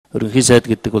Ерөнхий сайд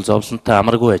гэдэг бол зовлонтой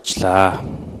амаргүй ажиллаа.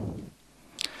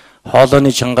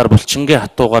 Хоолойны чангаар булчингийн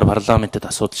хатуугаар парламентэд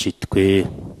асуудал шийдэхгүй.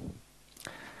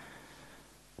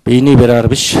 Биений бараар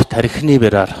биш, тархины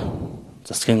бараар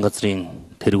засгийн газрын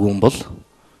тэргүүн бол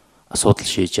асуудал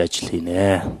шийдэж ажил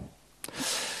хийнэ.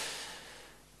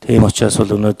 Тийм учраас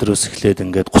бол өнөөдрөөс эхлээд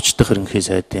ингээд 30 дахь ерөнхий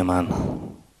сайдын маань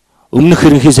өмнөх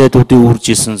ерөнхий сайдуудын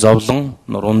үржижсэн зовлон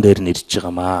нуруунд дээр нэрж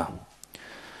байгаамаа.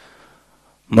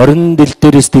 Морин дэл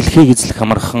дээрээс дэлхийг эзлэх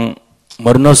амархан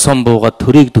мориносон буугаад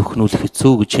төрийг дөхнүүлэх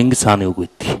хэцүү гэж Чингис хааны үг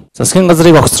байдаг. Засгийн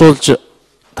газрыг огцруулж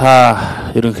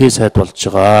та ерөнхий сайд болж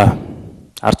байгаа.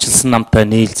 Арчилсан намтай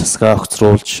нийл засгаа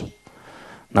огцруулж,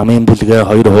 намын бүлгээ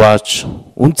хоёр хувааж,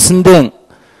 үндсэндээ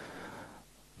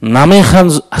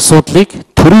намынхаа асуудлыг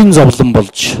төрийн зовлон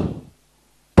болгож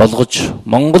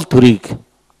Монгол төрийг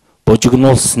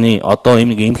бужигнуулсны одоо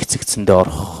эмх цэгцэндээ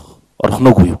орох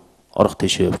нүггүй юу? Орох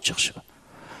тийшээ явж байгаа шиг.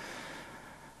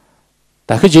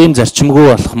 Дахиж ийм зарчимгүй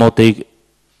алхмуудыг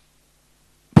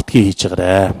битгий хийж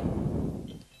байгаарэ.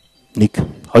 1.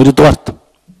 Хоёрдугаарт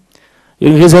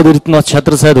ерөнхий сайд Эрдэнэт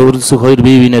шадар сайд Хүрэлсүх хоёр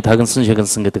бие биенээ тагнасан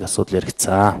шагнасан гэдэг асуудал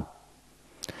яригдсан.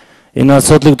 Энэ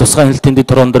асуудлыг тусгай хяналтын дэд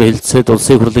хорон дээр хэлцээд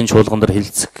улсын хурлын чуулган дээр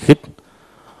хэлцэх гэхэд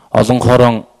олон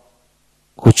хорон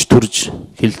хүч төрж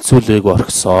хилцүүлээг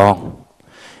орхисон.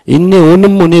 Энэний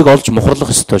үнэн мөнийг олж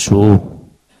мухарлах ёстой шүү.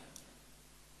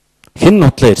 Хэн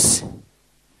нутлаа ирсэн?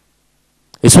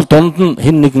 Эсвэл дунд нь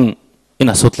хэн нэгэн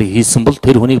энэ асуудлыг хийсэн бол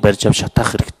тэр хүнийг барьж авч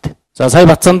шатаах хэрэгтэй. За сая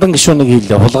Батцандан гишүүнийг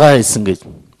хэллээ. Хулгай хийсэн гэж.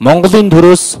 Монголын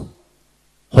төрөөс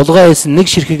хулгай хийсэн нэг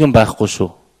ширхэгэн байхгүй шүү.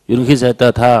 Ерөнхий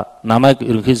сайдаа та намайг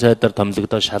ерөнхий сайдаар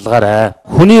томилогдоо шалгаарай.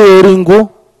 Хүний өөрөнгөө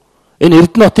энэ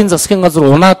Эрдэнэтийн засгийн газар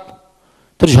унаад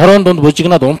тэр Шорондоонд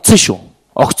бужигнаад унтсан шүү.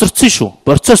 Огцорцсон шүү.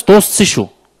 Процесс дууссан шүү.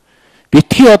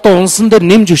 Битгий одоо унсан дээр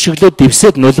нэмж өшөглөөд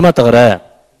дэвсээд нулимаад байгаарай.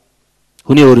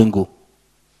 Хүний өөрөнгөө.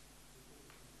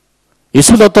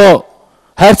 Эсвэл одоо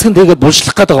хайрцагт хийгээд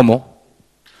булшлах гээд байгаа юм уу?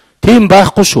 Тийм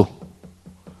байхгүй шүү.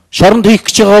 Шоронд хийх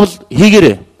гэж байгаа бол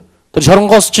хийгээрэй. Тэр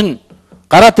шоронгоос чинь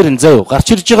гараад ирэн заяа.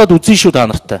 Гарч ирж байгаад үзэн шүү та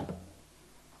нартай.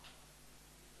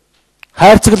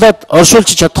 Хайрцаглаад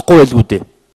оршуулж чадахгүй байлгүй дээ.